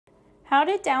How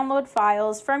to download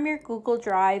files from your Google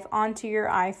Drive onto your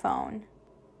iPhone.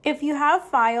 If you have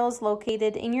files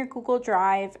located in your Google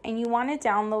Drive and you want to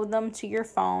download them to your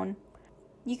phone,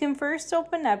 you can first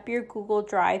open up your Google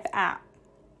Drive app.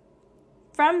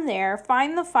 From there,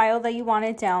 find the file that you want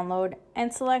to download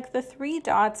and select the three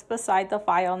dots beside the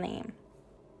file name.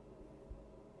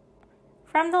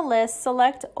 From the list,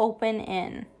 select Open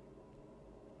In.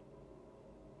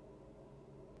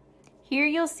 Here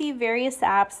you'll see various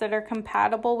apps that are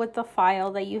compatible with the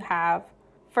file that you have.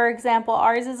 For example,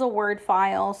 ours is a Word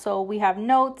file, so we have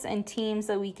notes and Teams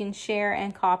that we can share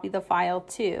and copy the file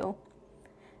to.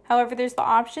 However, there's the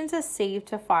option to save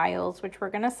to files, which we're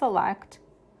going to select.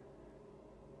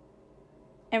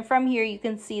 And from here you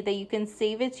can see that you can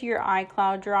save it to your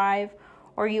iCloud drive,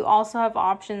 or you also have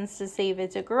options to save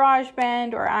it to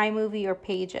GarageBand or iMovie or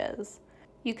Pages.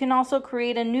 You can also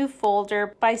create a new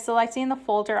folder by selecting the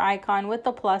folder icon with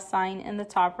the plus sign in the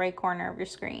top right corner of your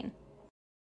screen.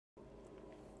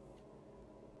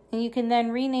 And you can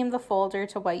then rename the folder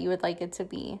to what you would like it to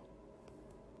be.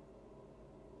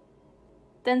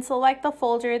 Then select the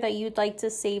folder that you'd like to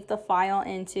save the file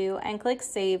into and click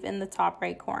Save in the top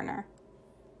right corner.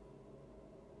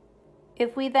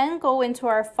 If we then go into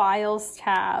our Files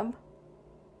tab,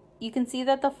 you can see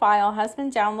that the file has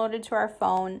been downloaded to our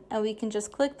phone and we can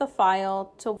just click the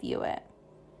file to view it.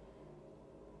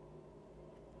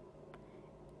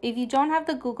 If you don't have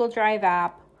the Google Drive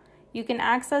app, you can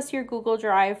access your Google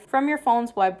Drive from your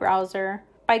phone's web browser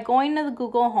by going to the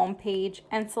Google homepage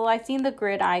and selecting the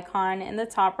grid icon in the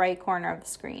top right corner of the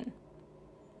screen.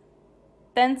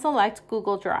 Then select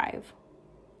Google Drive.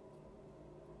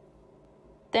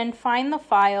 Then find the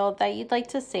file that you'd like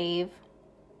to save,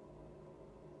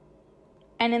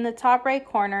 and in the top right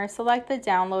corner, select the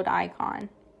download icon.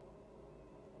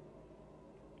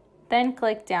 Then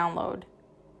click Download.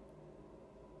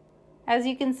 As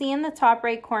you can see in the top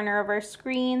right corner of our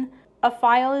screen, a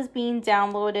file is being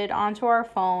downloaded onto our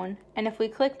phone, and if we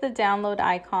click the download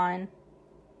icon,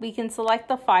 we can select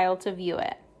the file to view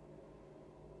it.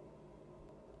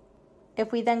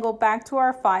 If we then go back to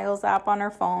our Files app on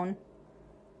our phone,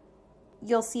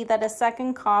 you'll see that a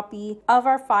second copy of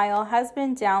our file has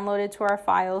been downloaded to our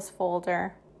Files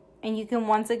folder, and you can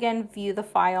once again view the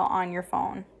file on your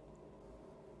phone.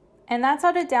 And that's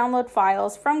how to download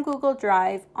files from Google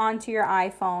Drive onto your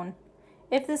iPhone.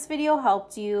 If this video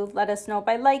helped you, let us know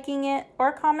by liking it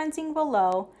or commenting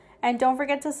below, and don't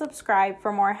forget to subscribe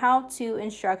for more how-to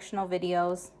instructional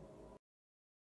videos.